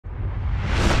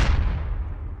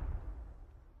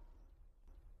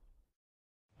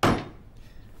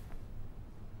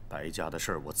白家的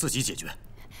事儿我自己解决。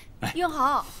英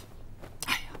豪，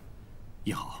哎呀，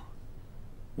英豪，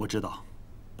我知道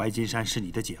白金山是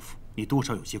你的姐夫，你多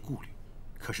少有些顾虑。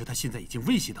可是他现在已经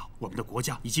威胁到我们的国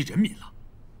家以及人民了，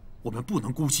我们不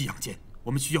能姑息养奸，我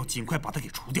们需要尽快把他给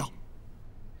除掉。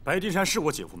白金山是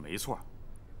我姐夫没错，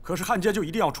可是汉奸就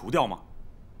一定要除掉吗？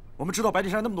我们知道白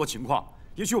金山那么多情况，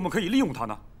也许我们可以利用他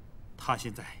呢。他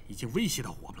现在已经威胁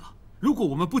到我们了，如果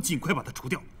我们不尽快把他除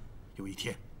掉，有一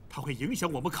天他会影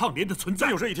响我们抗联的存在。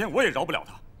有这一天，我也饶不了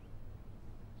他。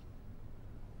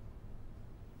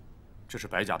这是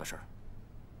白家的事儿，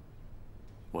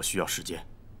我需要时间。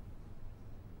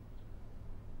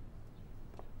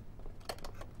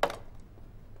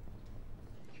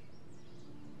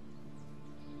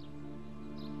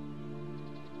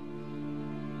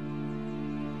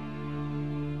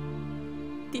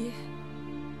爹，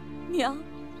娘，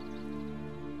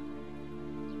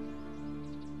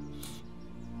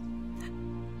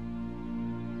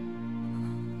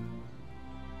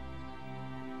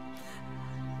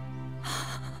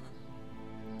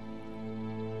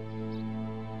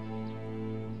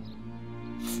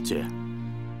姐，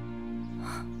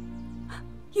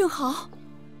英豪，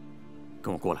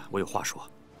跟我过来，我有话说。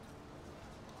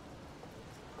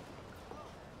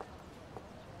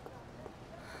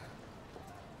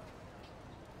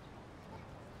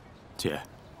姐，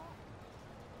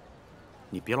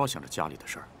你别老想着家里的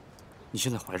事儿，你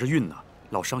现在怀着孕呢，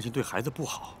老伤心对孩子不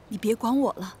好。你别管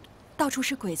我了，到处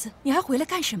是鬼子，你还回来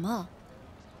干什么？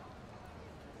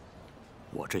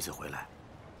我这次回来，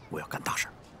我要干大事。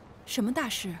什么大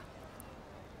事？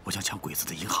我想抢鬼子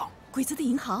的银行。鬼子的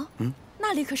银行？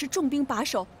那里可是重兵把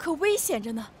守，可危险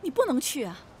着呢，你不能去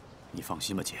啊。你放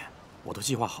心吧，姐，我都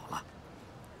计划好了。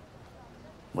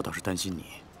我倒是担心你，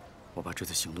我怕这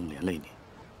次行动连累你。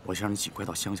我想让你尽快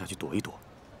到乡下去躲一躲。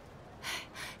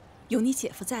有你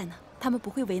姐夫在呢，他们不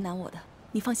会为难我的，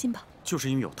你放心吧。就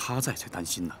是因为有他在，才担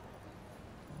心呢。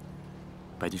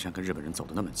白金山跟日本人走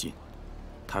得那么近，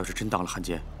他要是真当了汉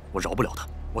奸，我饶不了他，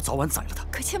我早晚宰了他。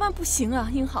可千万不行啊，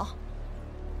英豪！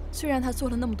虽然他做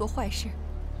了那么多坏事，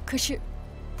可是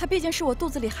他毕竟是我肚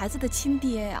子里孩子的亲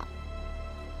爹呀。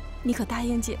你可答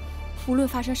应姐，无论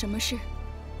发生什么事，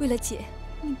为了姐，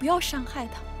你不要伤害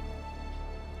他。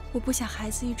我不想孩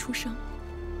子一出生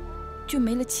就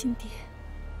没了亲爹。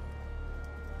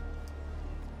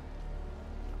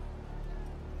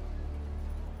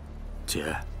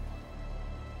姐，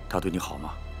他对你好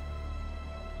吗？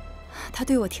他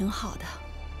对我挺好的。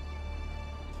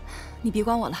你别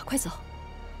管我了，快走，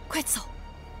快走。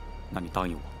那你答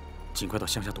应我，尽快到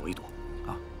乡下躲一躲，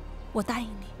啊？我答应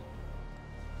你。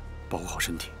保护好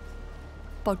身体，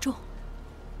保重。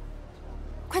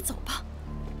快走吧。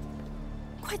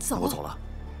快走！我走了，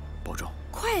保重。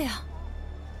快呀！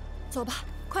走吧，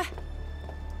快。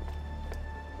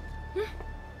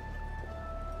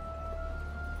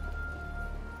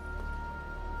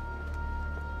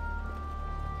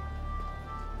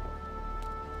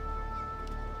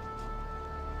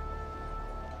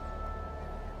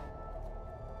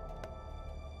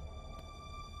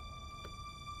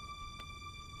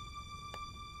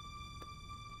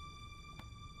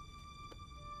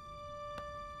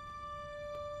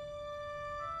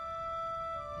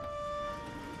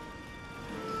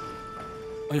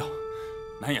哎呦，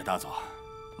南野大佐，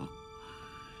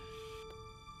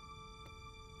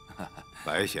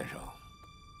白先生，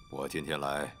我今天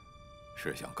来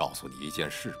是想告诉你一件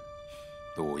事，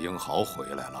陆英豪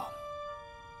回来了。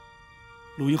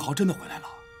陆英豪真的回来了？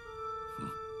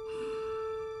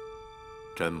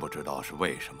真不知道是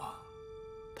为什么，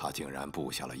他竟然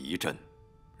布下了一阵，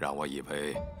让我以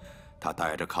为他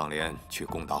带着抗联去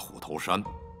攻打虎头山，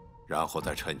然后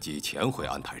再趁机潜回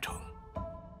安泰城。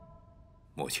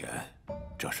目前，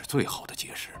这是最好的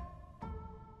解释。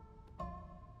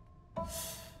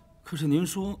可是您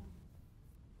说，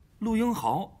陆英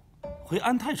豪回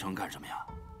安泰城干什么呀？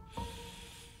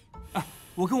哎，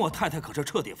我跟我太太可是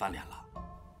彻底翻脸了，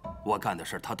我干的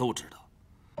事他都知道。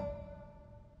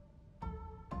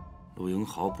陆英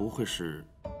豪不会是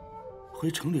回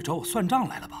城里找我算账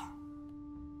来了吧？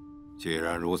既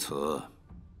然如此，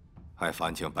还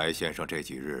烦请白先生这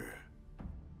几日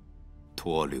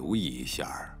多留意一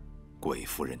下贵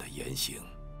夫人的言行，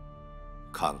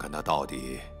看看她到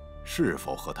底是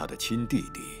否和她的亲弟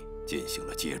弟进行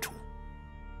了接触。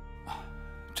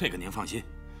这个您放心，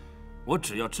我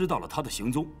只要知道了他的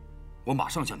行踪，我马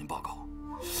上向您报告。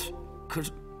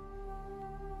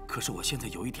可是我现在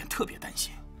有一点特别担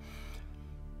心。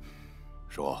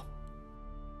说。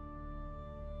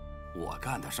我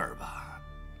干的事儿吧，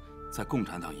在共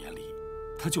产党眼里，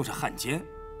他就是汉奸。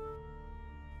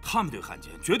他们对汉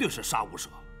奸绝对是杀无赦。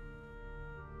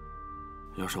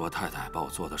要是我太太把我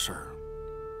做的事儿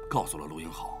告诉了陆英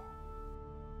豪，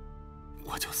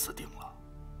我就死定了。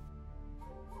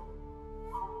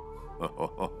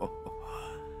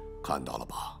看到了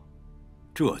吧，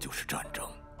这就是战争。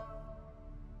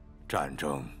战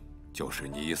争就是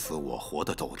你死我活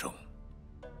的斗争。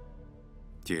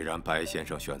既然白先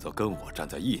生选择跟我站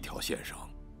在一条线上，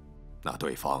那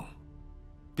对方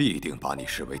必定把你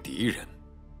视为敌人。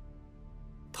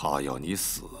他要你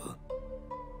死，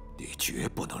你绝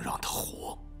不能让他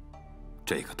活。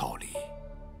这个道理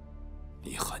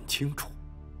你很清楚。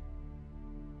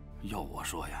要我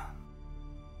说呀，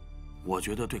我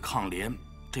觉得对抗联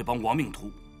这帮亡命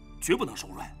徒绝不能手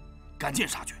软，赶尽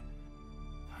杀绝。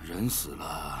人死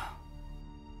了，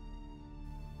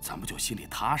咱不就心里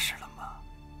踏实了吗？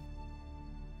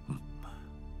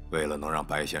为了能让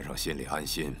白先生心里安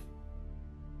心，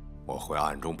我会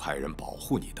暗中派人保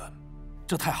护你的。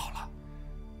这太好了，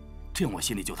这样我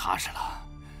心里就踏实了。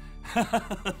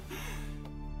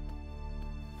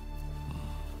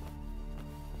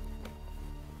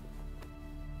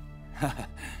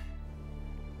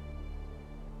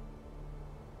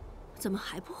怎么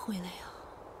还不回来呀？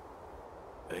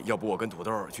要不我跟土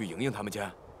豆去迎迎他们去？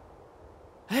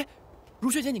哎，如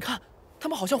雪姐，你看，他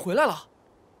们好像回来了。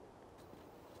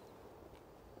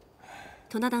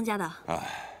佟大当家的，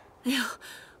哎呦，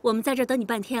我们在这儿等你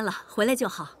半天了，回来就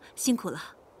好，辛苦了。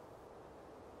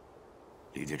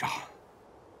李队长，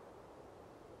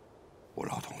我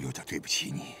老佟有点对不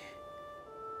起你。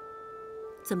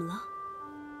怎么了？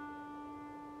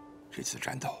这次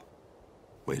战斗，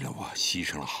为了我牺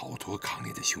牲了好多抗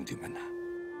联的兄弟们呢，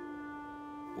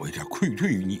我有点愧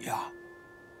对于你啊。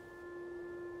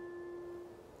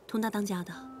佟大当家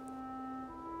的，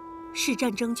是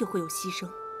战争就会有牺牲。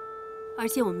而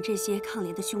且我们这些抗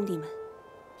联的兄弟们，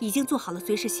已经做好了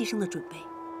随时牺牲的准备。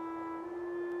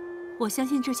我相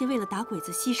信这些为了打鬼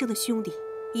子牺牲的兄弟，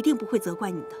一定不会责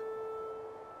怪你的。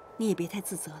你也别太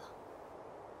自责了，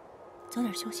早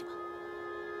点休息吧。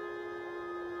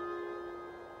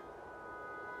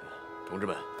同志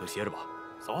们都歇着吧，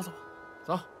走啊走，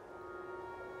走。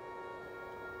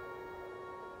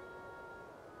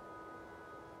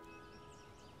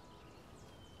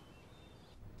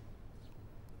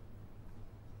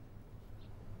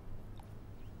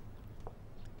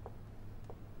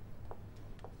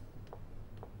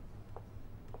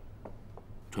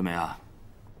春梅啊，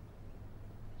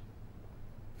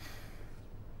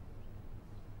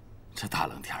这大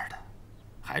冷天的，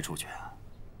还出去啊？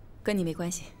跟你没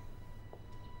关系。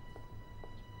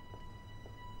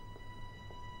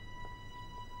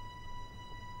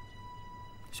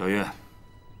小月，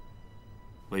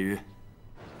喂鱼。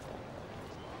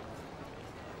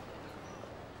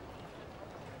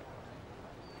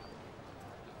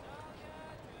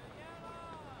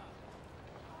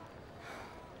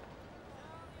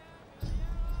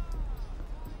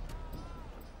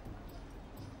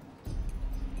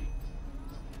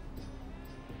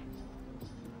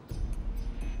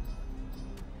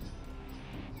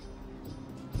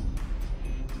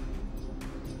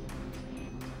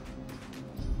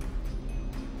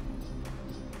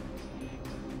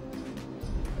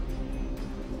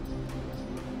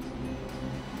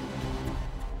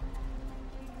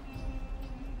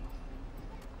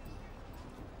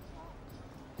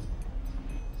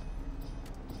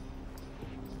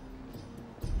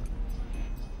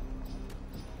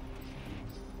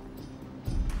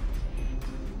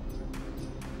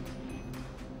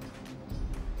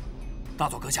大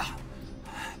佐阁下，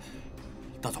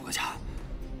大佐阁下，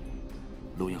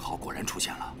陆英豪果然出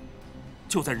现了，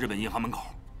就在日本银行门口。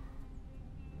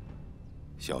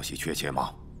消息确切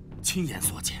吗？亲眼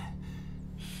所见。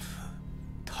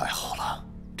太好了，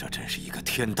这真是一个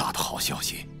天大的好消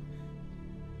息。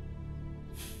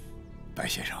白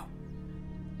先生，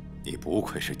你不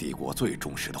愧是帝国最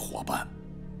忠实的伙伴，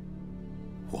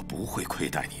我不会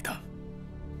亏待你的。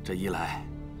这一来，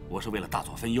我是为了大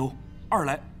佐分忧；二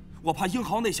来，我怕英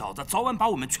豪那小子早晚把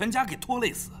我们全家给拖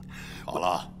累死。好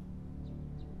了，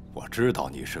我知道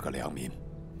你是个良民，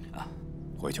啊，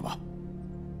回去吧。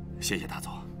谢谢大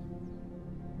佐。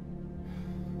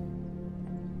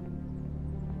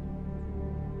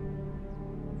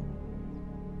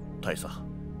大佐、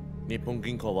日本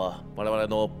銀行は我々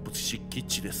の物資基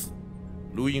地です。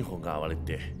ルインホンが暴れ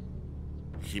て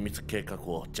秘密計画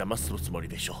を邪魔するつもり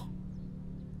でしょう。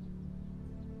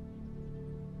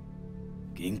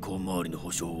銀行周りの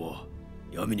保証は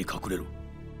闇に隠れろ。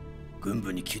軍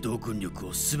部に機動軍力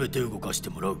を全て動かして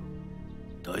もらう。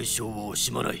代償を惜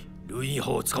しまないルイン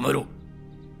派を捕まえろ。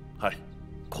はい。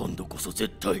今度こそ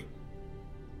絶対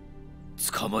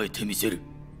捕まえてみせる。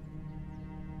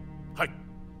はい。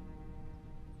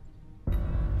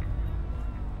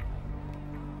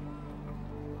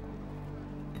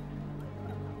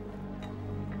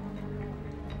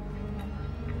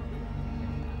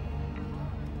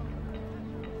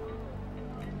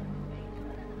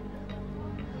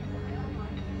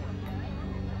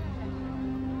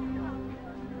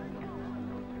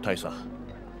大佐、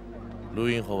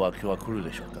陸英豪は今日は来る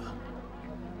でしょうか。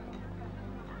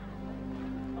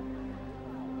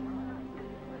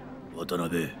渡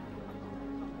辺、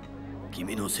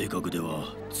君の性格では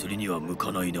釣りには向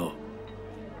かないな。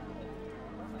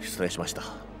失礼しました。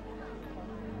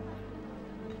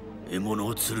獲物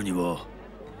を釣るには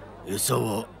餌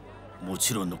はも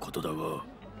ちろんのことだが、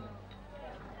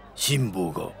辛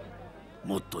抱が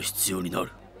もっと必要になる。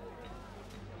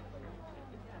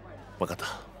分かった。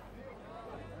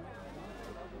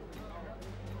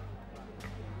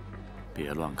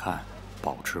别乱看，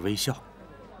保持微笑。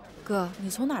哥，你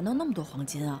从哪弄那么多黄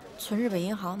金啊？存日本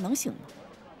银行能行吗？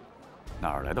哪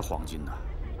儿来的黄金呢？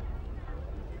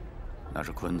那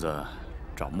是坤子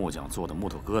找木匠做的木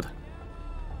头疙瘩。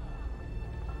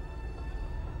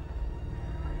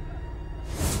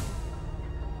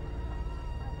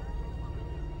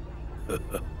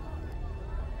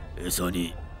餌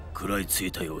に食らいつ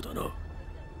いたようだな。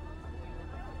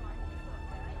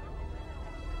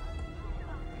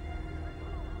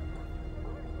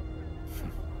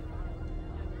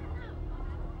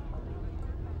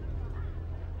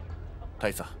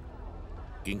大佐、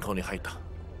銀行に入った。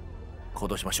行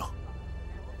動しましょ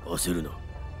う。焦るな。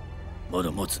ま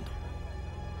だ待つんだ。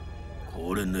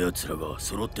高連の奴らが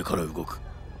揃ってから動く。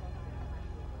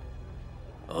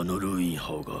あのルーイン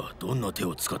ハオがどんな手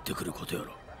を使ってくることやら。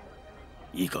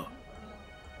いいか、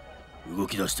動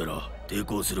き出したら抵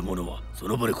抗する者はそ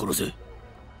の場で殺せ。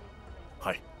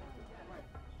はい。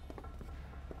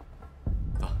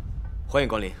啊，欢迎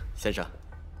光临，先生，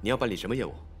您要办理什么业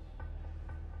务？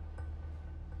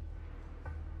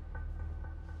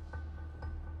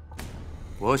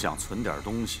我想存点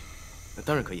东西。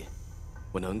当然可以，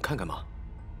我能看看吗？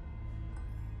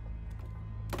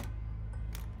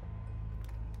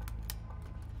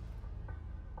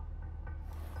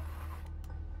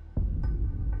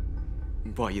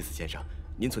不好意思，先生，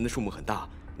您存的数目很大，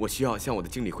我需要向我的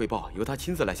经理汇报，由他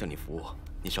亲自来向你服务。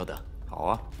您稍等。好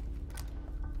啊。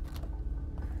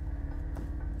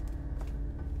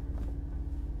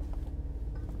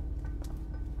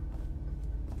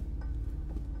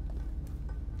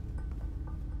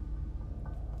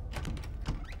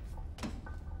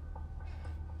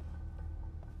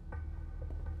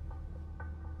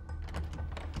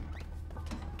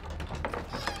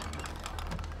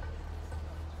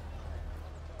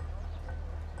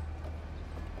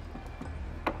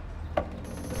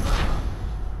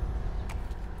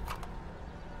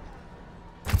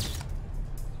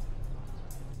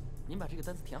您把这个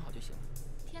单子填好就行。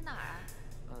填哪儿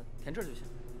啊？填这儿就行。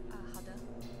啊，好的。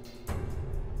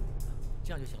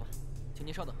这样就行了，请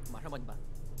您稍等，马上帮您办。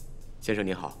先生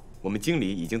您好，我们经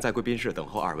理已经在贵宾室等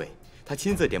候二位，他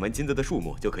亲自点完金子的数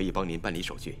目就可以帮您办理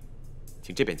手续，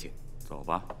请这边请。走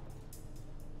吧。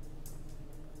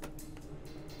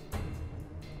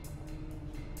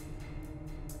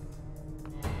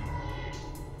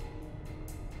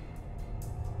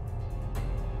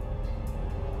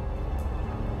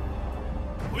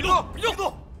不许动！不许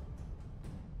动！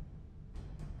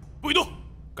不许动！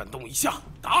敢动一下，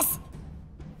打死！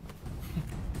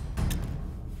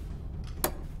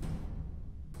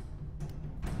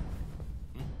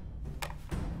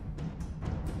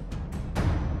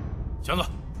箱子。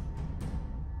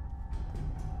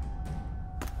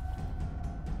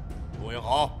陆英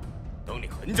豪，等你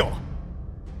很久了，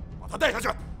把他带下去。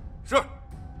是。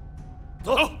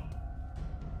走。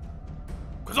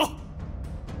快走。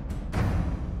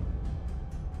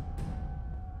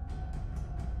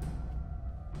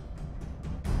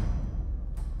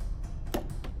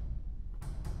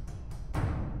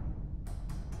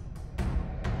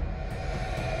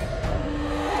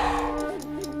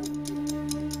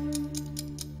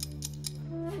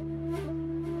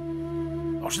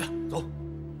老实点，走。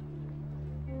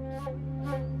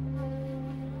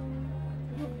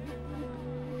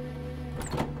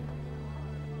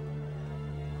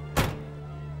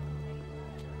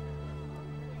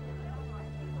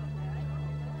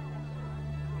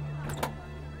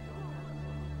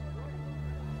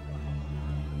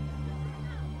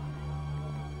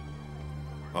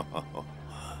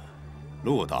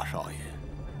陆大少爷，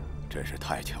真是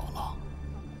太巧了，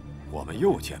我们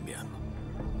又见面了。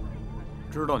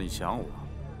知道你想我，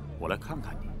我来看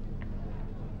看你。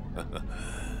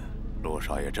陆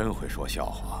少爷真会说笑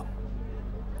话。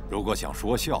如果想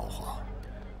说笑话，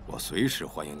我随时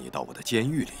欢迎你到我的监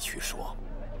狱里去说。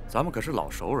咱们可是老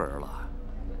熟人了，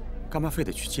干嘛非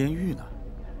得去监狱呢？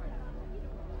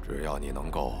只要你能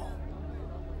够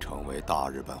成为大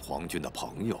日本皇军的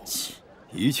朋友，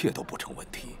一切都不成问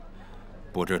题。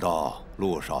不知道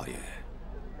陆少爷，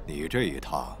你这一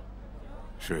趟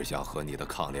是想和你的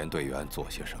抗联队员做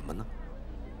些什么呢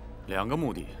？2个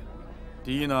目的，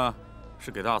第一呢，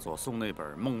是给大佐送那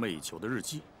本梦寐以求的日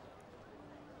记；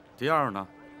第二呢，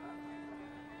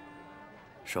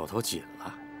手头紧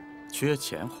了，缺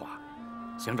钱花，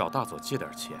想找大佐借点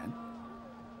钱。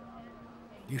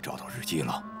你找到日记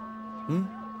了？嗯，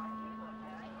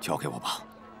交给我吧。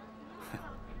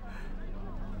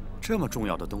这么重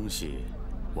要的东西，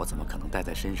我怎么可能带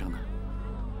在身上呢？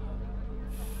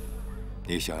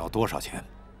你想要多少钱？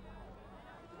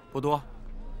不多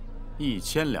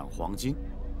，1000两黄金。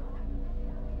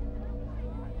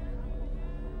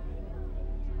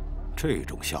这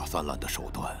种下三滥的手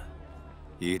段，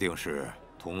一定是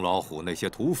童老虎那些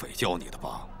土匪教你的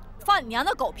吧？放你娘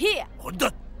的狗屁！混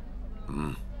蛋！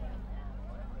嗯。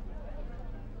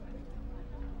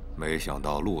没想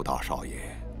到陆大少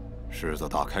爷狮子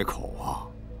大开口啊！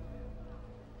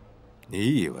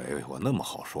你以为我那么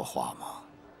好说话吗？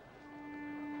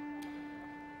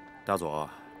大佐，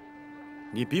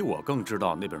你比我更知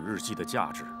道那本日记的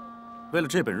价值。为了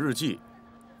这本日记，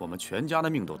我们全家的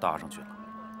命都搭上去了。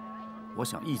我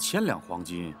想1000两黄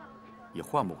金，也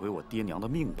换不回我爹娘的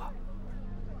命吧。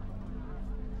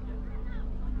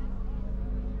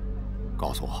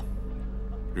告诉我，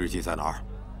日记在哪儿？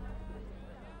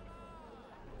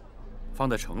放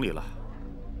在城里了，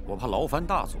我怕劳烦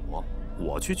大佐，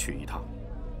我去取一趟。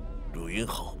陆英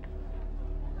豪，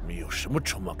你有什么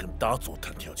筹码跟大佐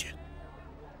谈条件？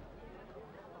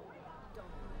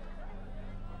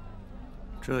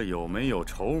这有没有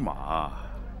筹码，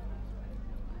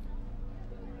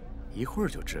一会儿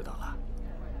就知道了。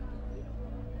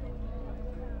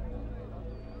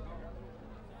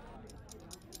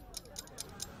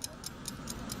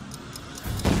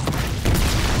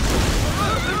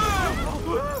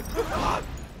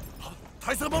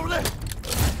泰瑟帮人！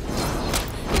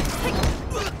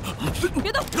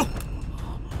别动！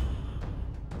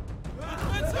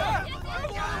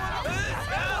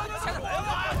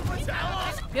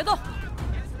别动！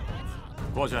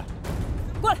过去。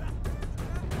过来！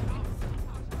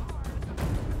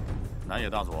南野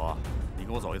大佐，你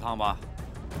跟我走一趟吧，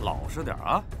老实点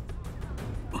啊！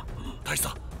泰瑟，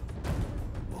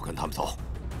我跟他们走。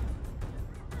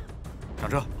上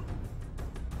车。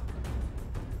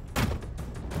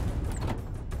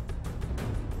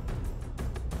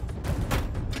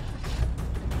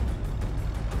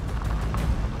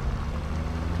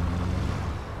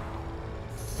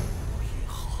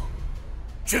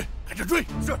去，赶着追！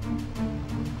是。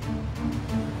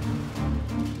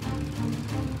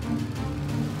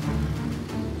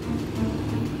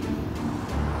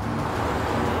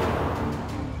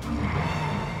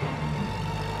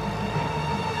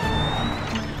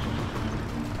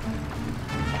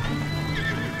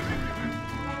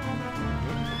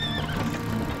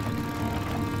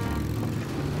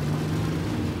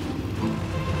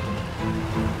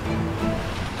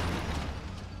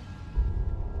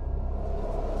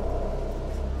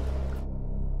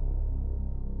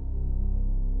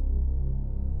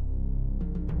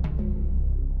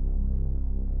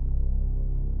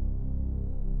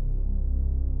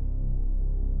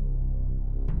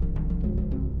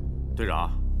队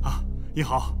长啊，你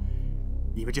好，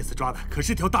你们这次抓的可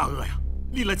是条大鳄呀，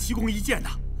立了奇功一件呐！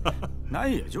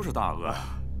南野就是大鳄，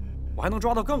我还能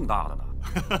抓到更大的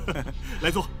呢。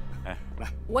来坐，哎，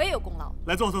来，我也有功劳。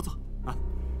来坐啊！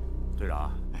队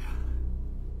长，哎呀，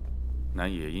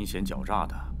南野阴险狡诈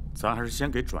的，咱还是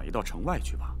先给转移到城外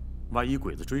去吧。万一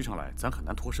鬼子追上来，咱很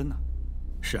难脱身呢。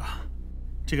是啊，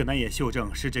这个南野秀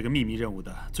正是这个秘密任务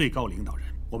的最高领导人，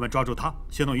我们抓住他，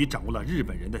相当于掌握了日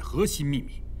本人的核心秘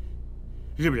密。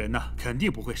日本人呢，肯定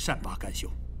不会善罢甘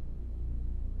休。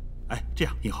哎，这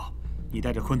样，你好，你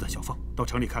带着坤子、小凤到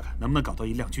城里看看，能不能搞到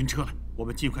一辆军车来，我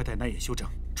们尽快带南野修正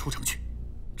出城去。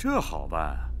这好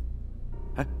办。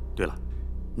哎，对了，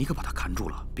你可把他看住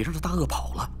了，别让这大鳄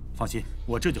跑了。放心，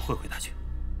我这就会回他去。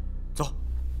走。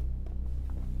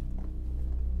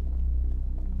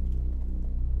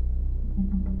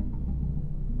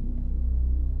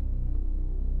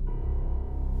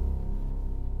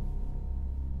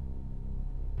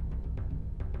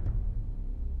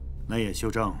南野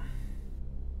修正，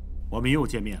我们又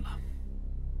见面了。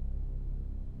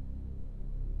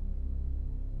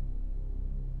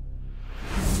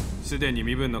すでに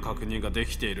身分の確認がで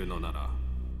きているのなら、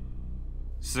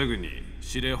すぐに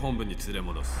司令本部に連れ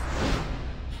戻す。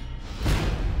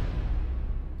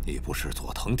你不是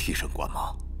佐藤替身官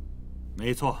吗？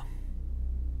没错，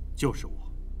就是我。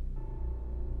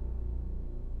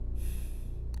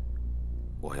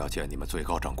我要见你们最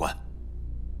高长官。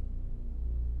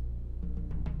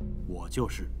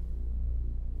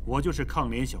我就是抗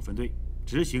联小分队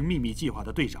执行秘密计划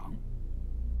的队长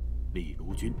李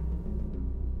如军。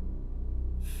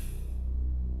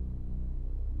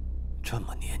这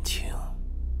么年轻，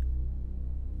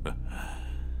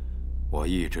我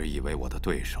一直以为我的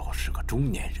对手是个中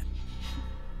年人。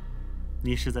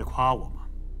你是在夸我吗？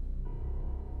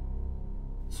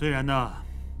虽然呢，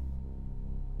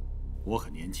我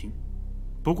很年轻，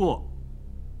不过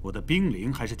我的兵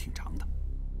龄还是挺长的。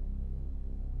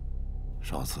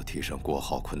上次提审郭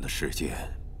浩坤的事件，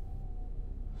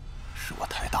是我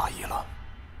太大意了，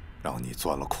让你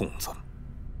钻了空子。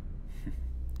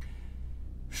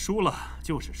输了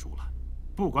就是输了，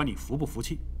不管你服不服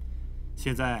气。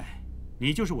现在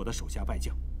你就是我的手下败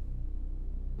将。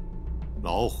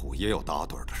老虎也有打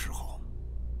盹的时候，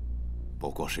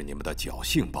不过是你们的侥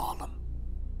幸罢了。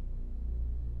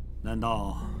难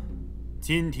道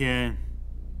今天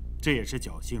这也是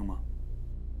侥幸吗？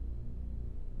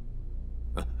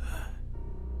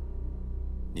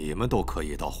你们都可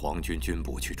以到皇军军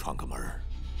部去串个门儿，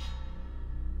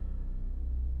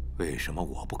为什么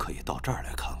我不可以到这儿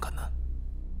来看看呢？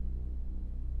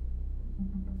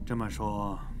这么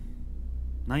说，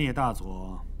南野大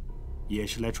佐也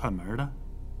是来串门的？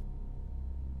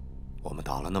我们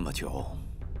打了那么久，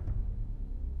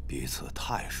彼此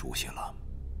太熟悉了，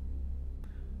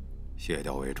卸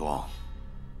掉伪装，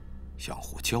相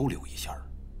互交流一下，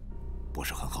不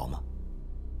是很好吗？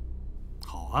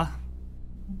好啊，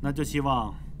那就希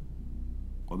望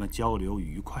我们交流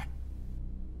愉快。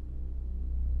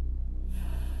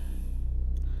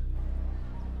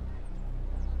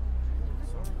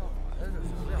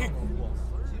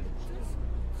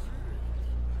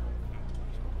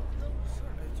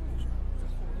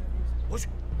我去。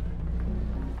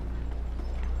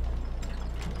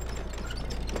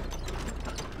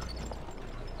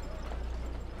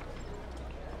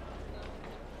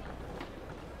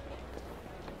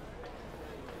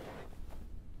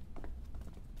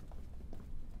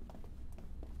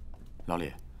老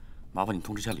李，麻烦你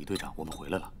通知一下李队长，我们回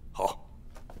来了。好。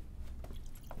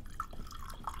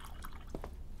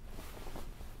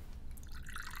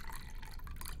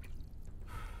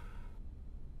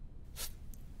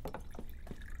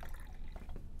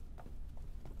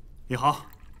你好，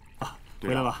啊，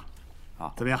回来了，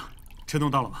啊，怎么样？车弄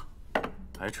到了吗？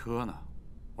还车呢，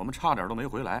我们差点都没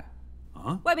回来。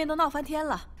啊！外面都闹翻天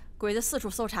了，鬼子四处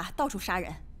搜查，到处杀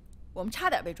人，我们差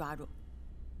点被抓住。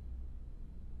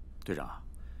队长，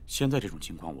现在这种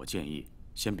情况，我建议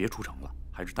先别出城了，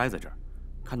还是待在这儿，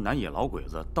看南野老鬼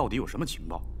子到底有什么情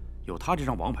报。有他这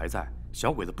张王牌在，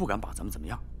小鬼子不敢把咱们怎么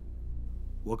样。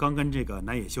我刚跟这个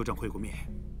南野修正会过面，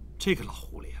这个老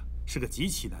狐狸啊，是个极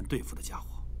其难对付的家伙。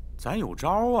咱有招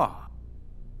啊！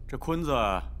这坤子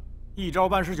一招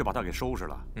半式就把他给收拾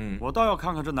了。我倒要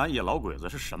看看这南野老鬼子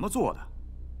是什么做的。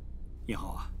你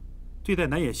好啊，对待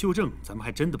南野修正，咱们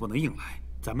还真的不能硬来，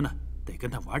咱们呢得跟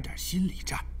他玩点心理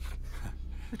战。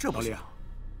这不行，老李啊，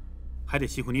还得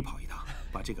辛苦你跑一趟，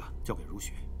把这个交给如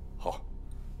雪。好。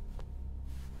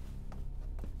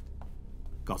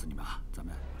告诉你们啊，咱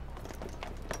们。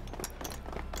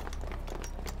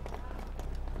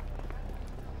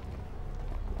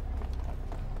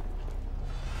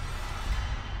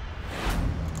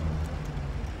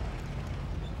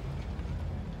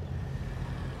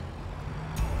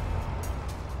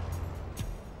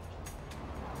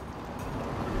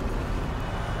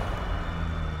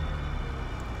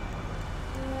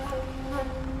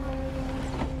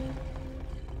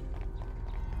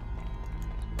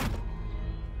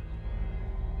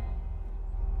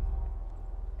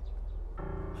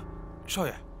少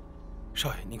爷，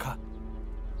少爷，您看，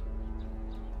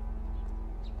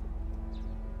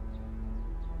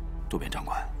渡边长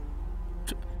官，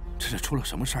这是出了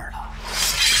什么事儿了？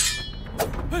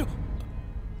哎呦！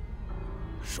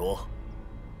说，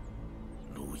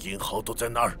陆英豪都在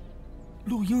哪儿？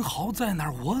陆英豪在哪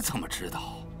儿？我怎么知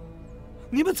道？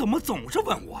你们怎么总是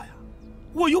问我呀？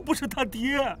我又不是他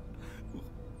爹。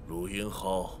陆英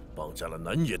豪绑架了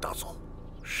南野大佐，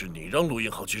是你让陆英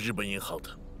豪去日本银行的。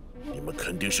你们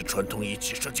肯定是串通一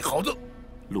气设计好的。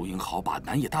陆英豪把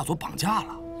南野大佐绑架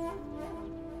了，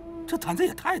这胆子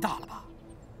也太大了吧！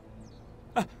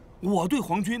哎，我对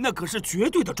皇军那可是绝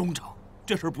对的忠诚，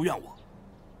这事儿不怨我。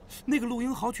那个陆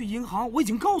英豪去银行，我已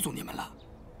经告诉你们了，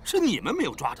是你们没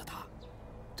有抓着他，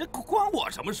这关我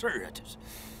什么事儿啊？这是。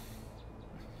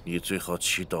你最好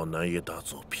祈祷南野大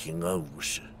佐平安无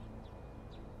事，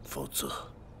否则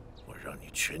我让你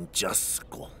全家死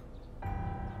光。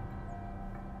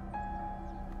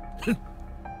哼！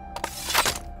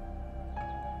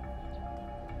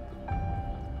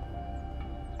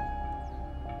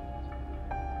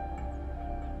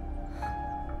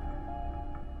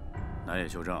南野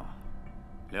修正，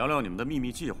聊聊你们的秘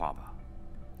密计划吧，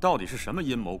到底是什么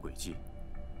阴谋诡计？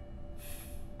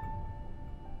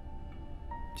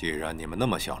既然你们那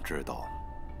么想知道，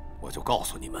我就告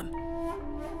诉你们，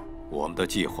我们的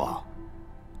计划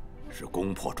是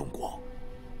攻破中国，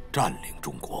占领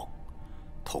中国，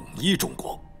统一中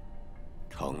国，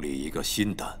成立一个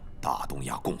新的大东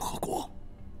亚共和国。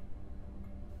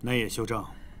南野修正，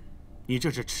你这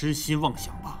是痴心妄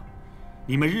想吧？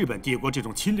你们日本帝国这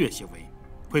种侵略行为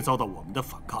会遭到我们的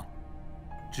反抗，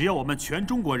只要我们全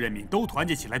中国人民都团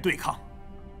结起来对抗，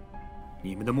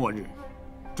你们的末日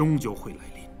终究会来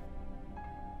临。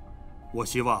我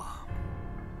希望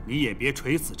你也别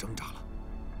垂死挣扎了。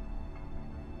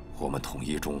我们统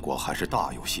一中国还是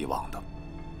大有希望的，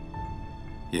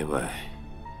因为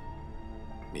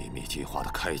秘密计划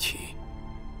的开启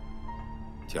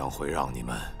将会让你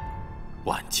们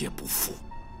万劫不复。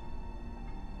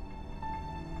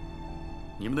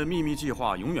你们的秘密计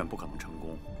划永远不可能成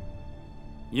功，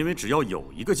因为只要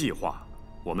有一个计划，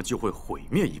我们就会毁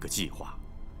灭一个计划。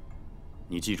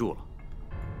你记住了，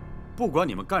不管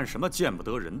你们干什么见不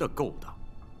得人的勾当，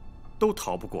都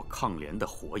逃不过抗联的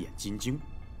火眼金睛。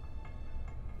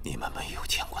你们没有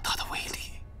见过它的威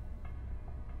力。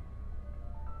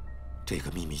这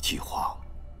个秘密计划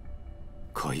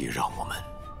可以让我们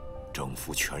征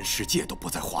服全世界都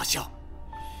不在话下。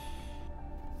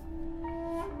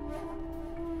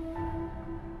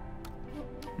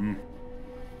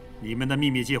你们的秘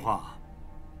密计划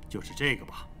就是这个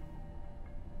吧？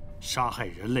杀害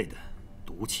人类的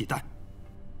毒气弹。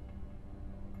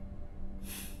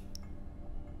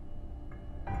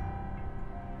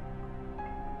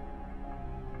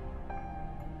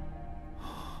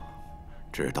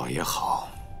知道也好，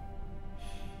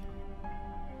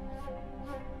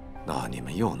那你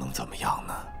们又能怎么样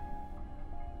呢？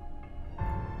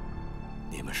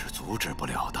你们是阻止不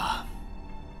了的。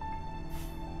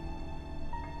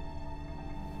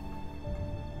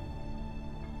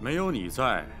没有你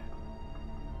在，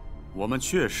我们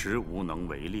确实无能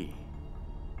为力。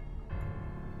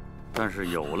但是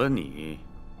有了你，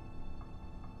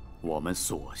我们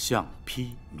所向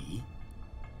披靡。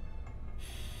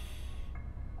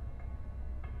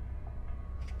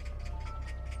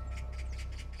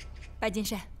白金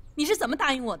山，你是怎么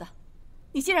答应我的？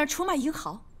你既然出卖英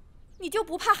豪，你就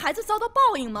不怕孩子遭到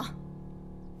报应吗？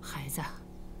孩子，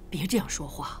别这样说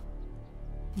话。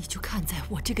你就看在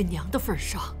我这个娘的份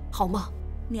上，好吗？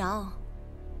娘，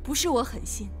不是我狠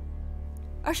心，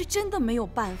而是真的没有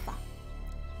办法。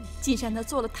金山他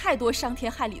做了太多伤天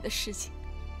害理的事情，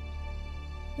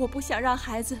我不想让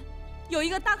孩子有一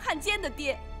个当汉奸的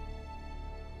爹。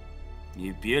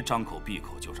你别张口闭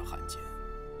口就是汉奸，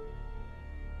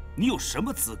你有什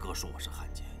么资格说我是汉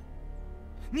奸？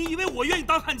你以为我愿意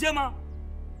当汉奸吗？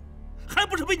还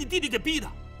不是被你弟弟给逼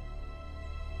的。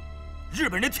日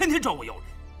本人天天找我要人，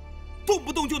动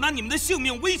不动就拿你们的性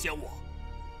命威胁我，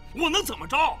我能怎么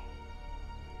着？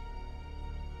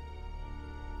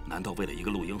难道为了一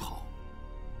个陆英豪，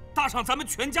搭上咱们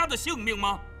全家的性命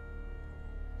吗？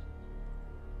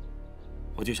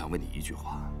我就想问你一句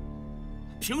话：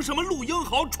凭什么陆英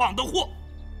豪闯的祸，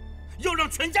要让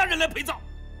全家人来陪葬？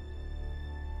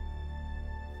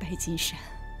白金山，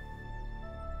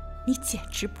你简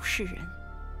直不是人，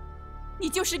你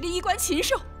就是个衣冠禽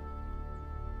兽。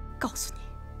告诉你，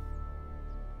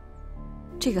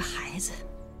这个孩子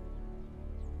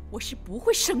我是不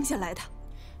会生下来的。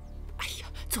哎呀，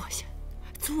坐下，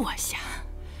坐下。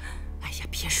哎呀，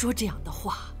别说这样的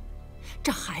话，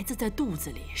这孩子在肚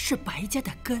子里是白家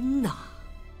的根呐。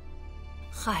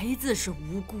孩子是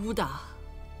无辜的，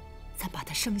咱把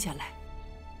他生下来，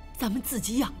咱们自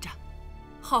己养着，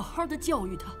好好的教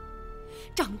育他，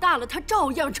长大了他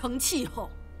照样成气候。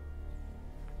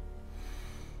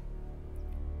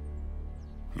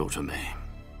陆春梅，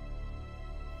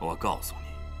我告诉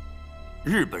你，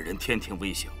日本人天天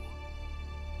威胁我，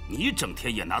你整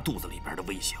天也拿肚子里边的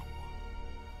威胁我，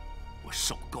我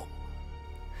受够了。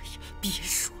哎呀，别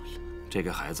说了，这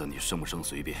个孩子你生不生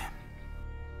随便，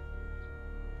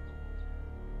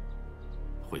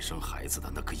会生孩子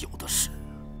的那可有的是。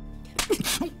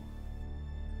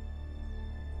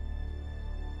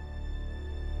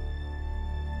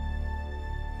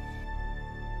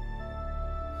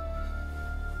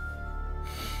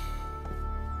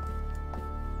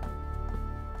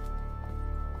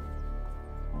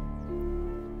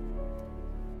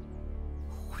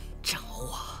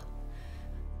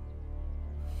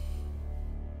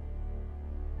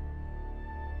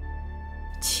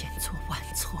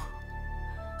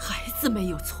没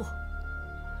有错，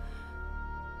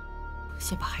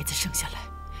先把孩子生下来，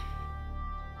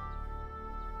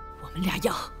我们俩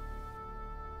养。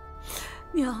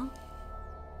娘。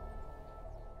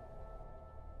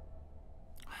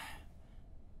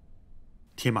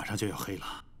天马上就要黑了，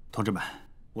同志们，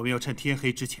我们要趁天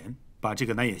黑之前把这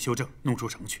个南野修正弄出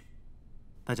城去。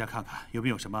大家看看有没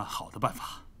有什么好的办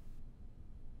法？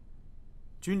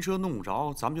军车弄不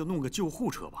着，咱们就弄个救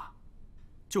护车吧，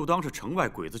就当是城外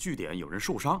鬼子据点有人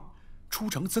受伤，出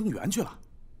城增援去了。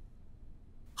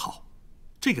好，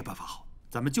这个办法好，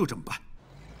咱们就这么办。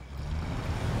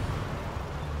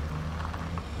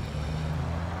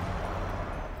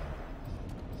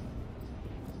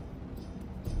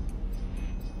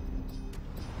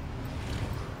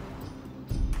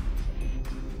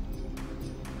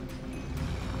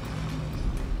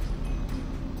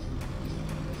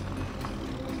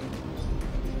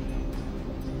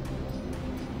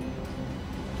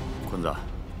 坤子，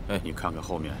哎，你看看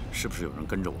后面是不是有人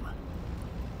跟着我们？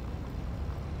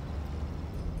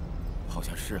好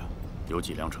像是啊。有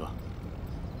几辆车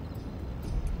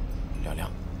？2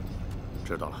辆。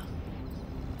知道了。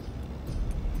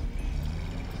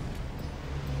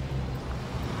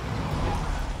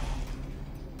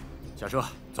下车，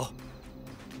走。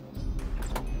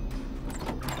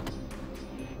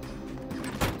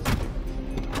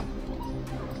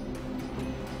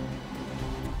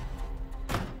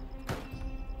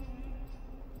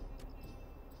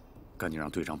 赶紧让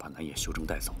队长把南野修正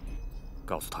带走，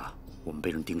告诉他我们被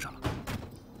人盯上了。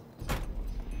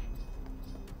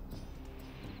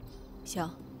行，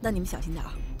那你们小心点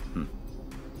儿。嗯。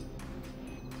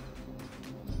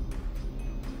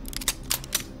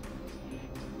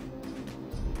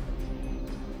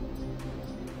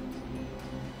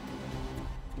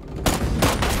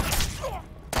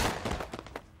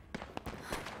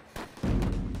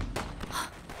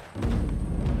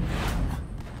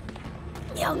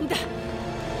娘的！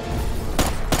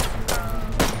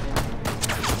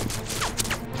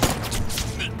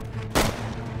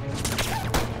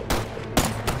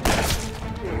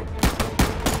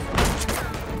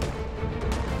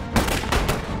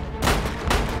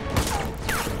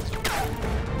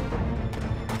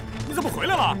 你怎么回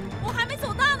来了？我还没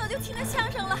走到呢，就听见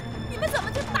枪声了。你们怎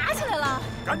么就打起来了？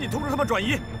赶紧通知他们转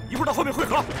移，一会儿到后面汇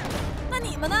合。那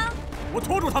你们呢？我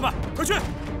拖住他们，快去！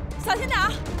小心点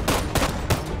儿。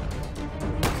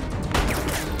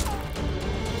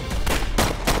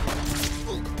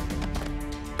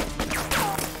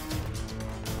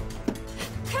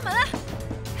 开门啊！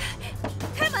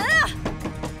开门啊！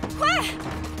快！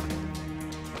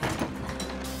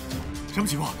什么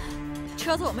情况？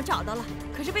车子我们找到了，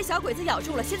可是被小鬼子咬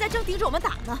住了，现在正盯着我们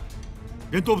打呢。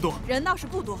人多不多？人倒是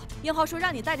不多。英豪说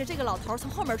让你带着这个老头从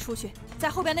后门出去，在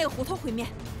后边那个胡同会面。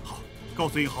好，告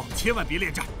诉英豪千万别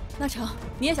恋战。那成，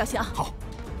你也小心啊。好。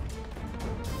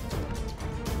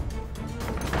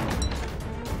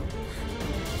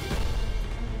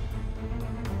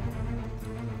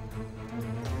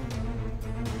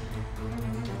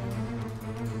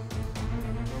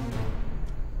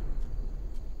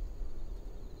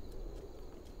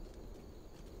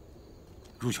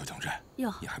 如雪同志，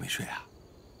哟，你还没睡啊？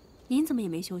您怎么也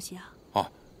没休息啊？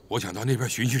哦，我想到那边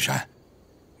巡山，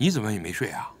你怎么也没睡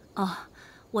啊？哦，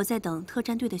我在等特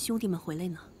战队的兄弟们回来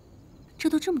呢。这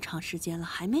都这么长时间了，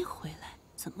还没回来，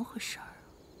怎么回事儿？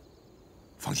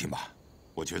放心吧，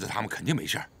我觉得他们肯定没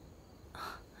事儿。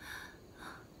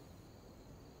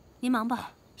您忙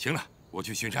吧。行了，我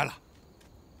去巡山了。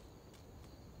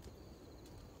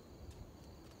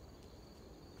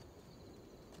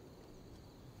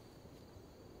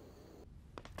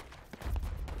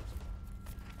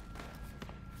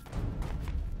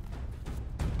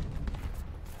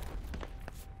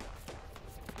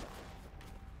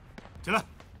 起来！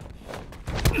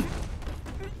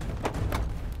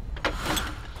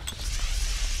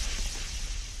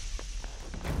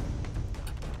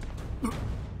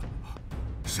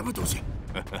什么东西？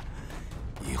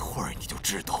一会儿你就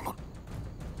知道了。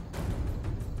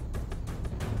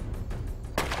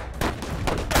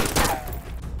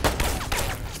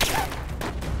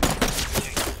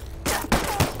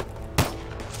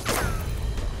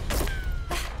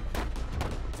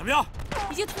怎么样？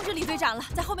 已经通知李队长了，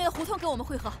在后面的胡同跟我们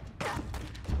会合。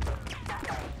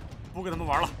不跟他们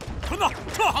玩了，屯子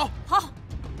撤！好，好。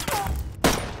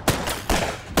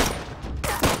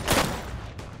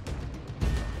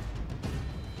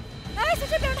哎，在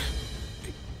这边呢。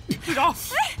队长，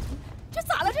哎，这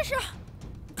咋了？这是？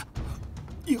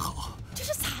英豪，这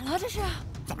是咋了？这是？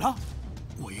怎么了？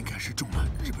我应该是中了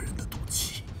日本人的毒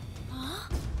气。啊？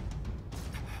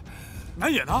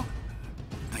南野呢？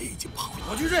南野已经跑了。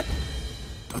我去追。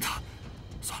 等等，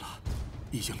算了，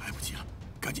已经来不及了，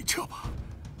赶紧撤吧。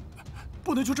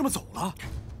不能就这么走了。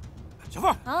小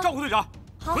凤，照顾队长。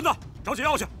好，坤子，找解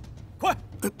药去，快！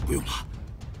不用了，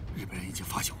日本人已经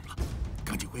发现我们了，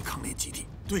赶紧回抗联基地。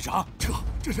队长，撤，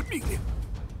这是命令。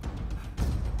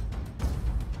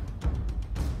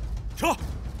撤，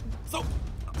走。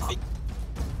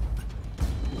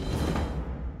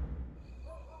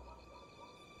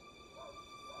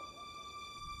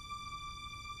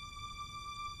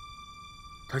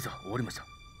大佐、終わりました。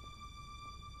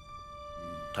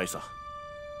大佐、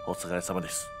お疲れ様で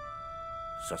す。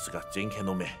さすが前家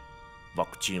の目、ワ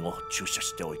クチンを注射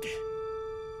しておいて。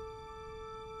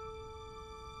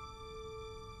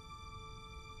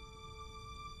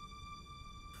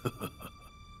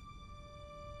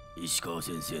石川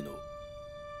先生の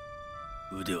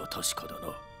腕は確かだな。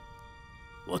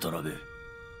渡辺、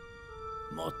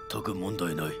全く問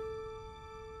題ない。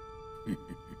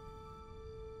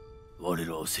我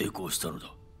らは成功したのだ。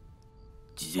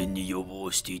事前に予防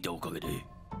をしていたおかげで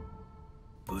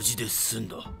無事で済ん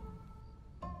だ。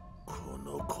こ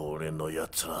の高齢のや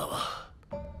つらは、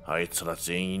あいつら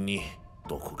全員に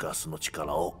毒ガスの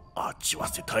力を味わ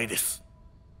せたいです。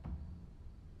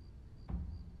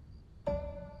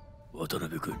渡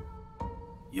辺君、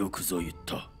よくぞ言っ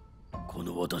た。こ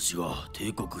の私が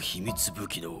帝国秘密武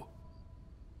器の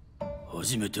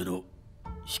初めての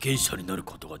被験者になる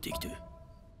ことができて、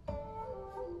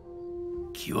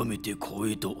極めて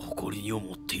光栄と誇りに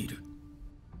思っている。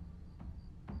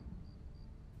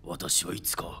私はい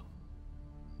つか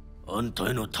安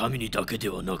泰の民にだけで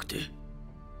はなくて、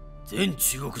全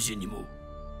中国人にも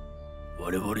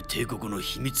我々帝国の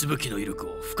秘密武器の威力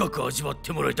を深く味わっ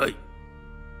てもらいたい。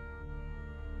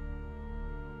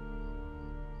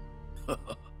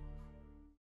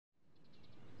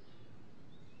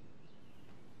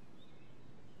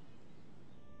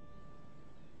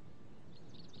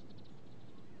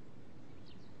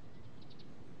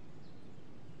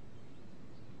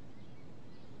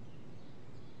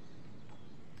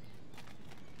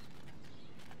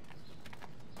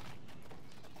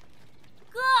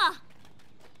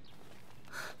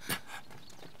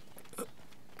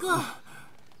哥，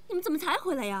你们怎么才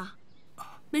回来呀？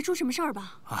没出什么事儿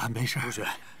吧？啊，没事。如雪，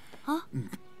啊，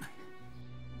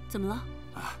怎么了？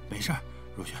啊，没事。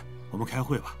如雪，我们开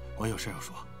会吧，我有事要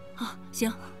说。啊，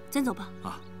行，咱走吧。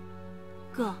啊，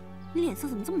哥，你脸色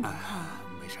怎么这么难看啊？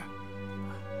没事。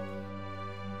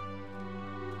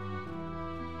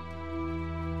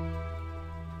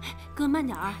哥，慢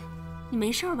点儿，你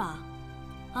没事吧？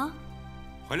啊？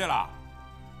回来了。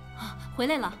啊，回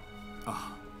来了。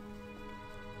啊。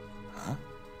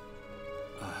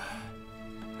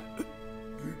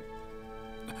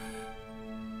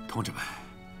同志们，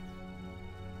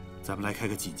咱们来开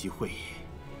个紧急会议。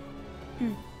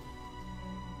嗯。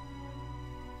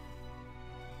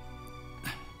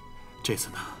这次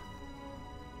呢，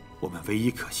我们唯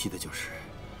一可惜的就是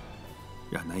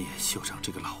让南野秀长这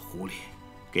个老狐狸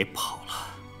给跑了。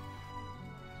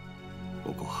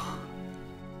不过，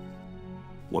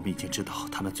我们已经知道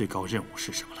他们最高任务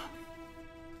是什么了。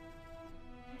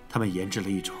他们研制了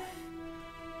一种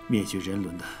灭绝人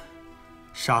伦的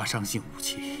杀伤性武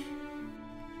器。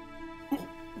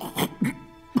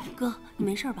哥，你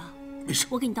没事吧？没事。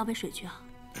我给你倒杯水去啊。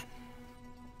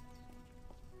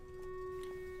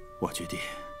我决定，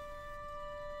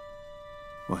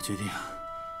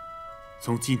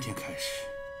从今天开始，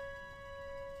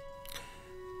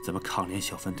咱们抗联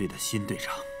小分队的新队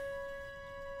长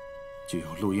就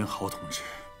由陆英豪同志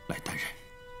来担任。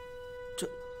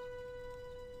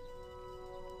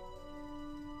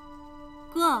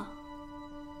哥，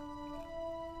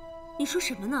你说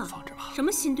什么呢？放着吧。什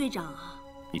么新队长啊？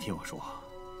你听我说，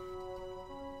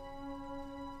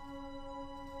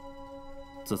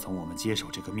自从我们接手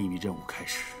这个秘密任务开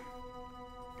始，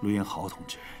陆英豪同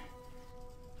志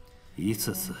一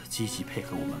次次积极配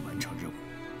合我们完成任务。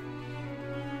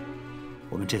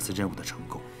我们这次任务的成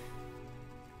功，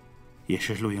也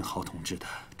是陆英豪同志的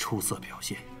出色表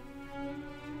现。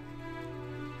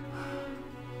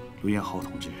陆英豪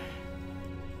同志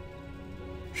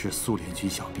是苏联军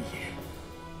校毕业，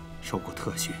受过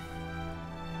特训，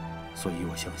所以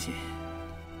我相信，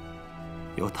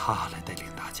由他来带领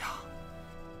大家，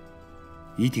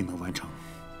一定能完成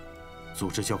组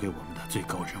织交给我们的最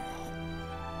高任务。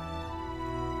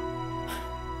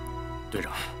队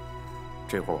长，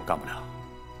这活我干不了，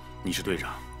你是队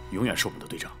长，永远是我们的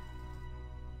队长。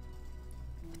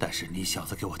但是你小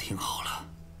子给我听好了，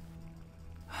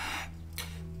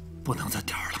不能再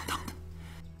吊儿郎当的。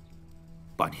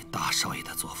把你大少爷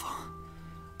的作风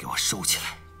给我收起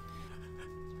来，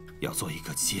要做一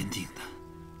个坚定的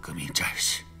革命战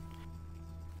士，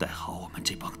带好我们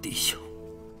这帮弟兄。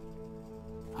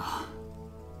啊！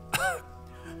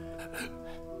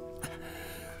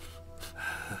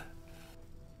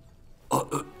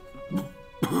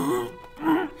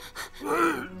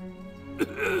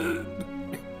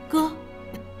哥，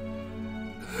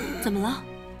怎么了？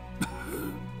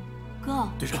哥，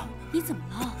队长，你怎么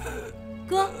了？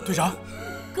哥，队长，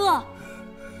哥，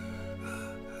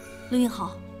陆英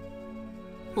豪，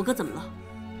我哥怎么了？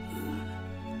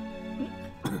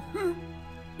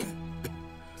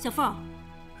小凤，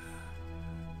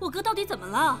我哥到底怎么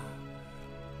了？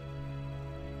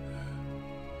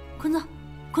坤子，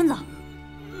坤子，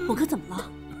我哥怎么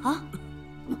了？啊？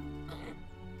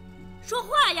说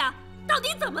话呀！到底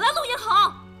怎么了，陆英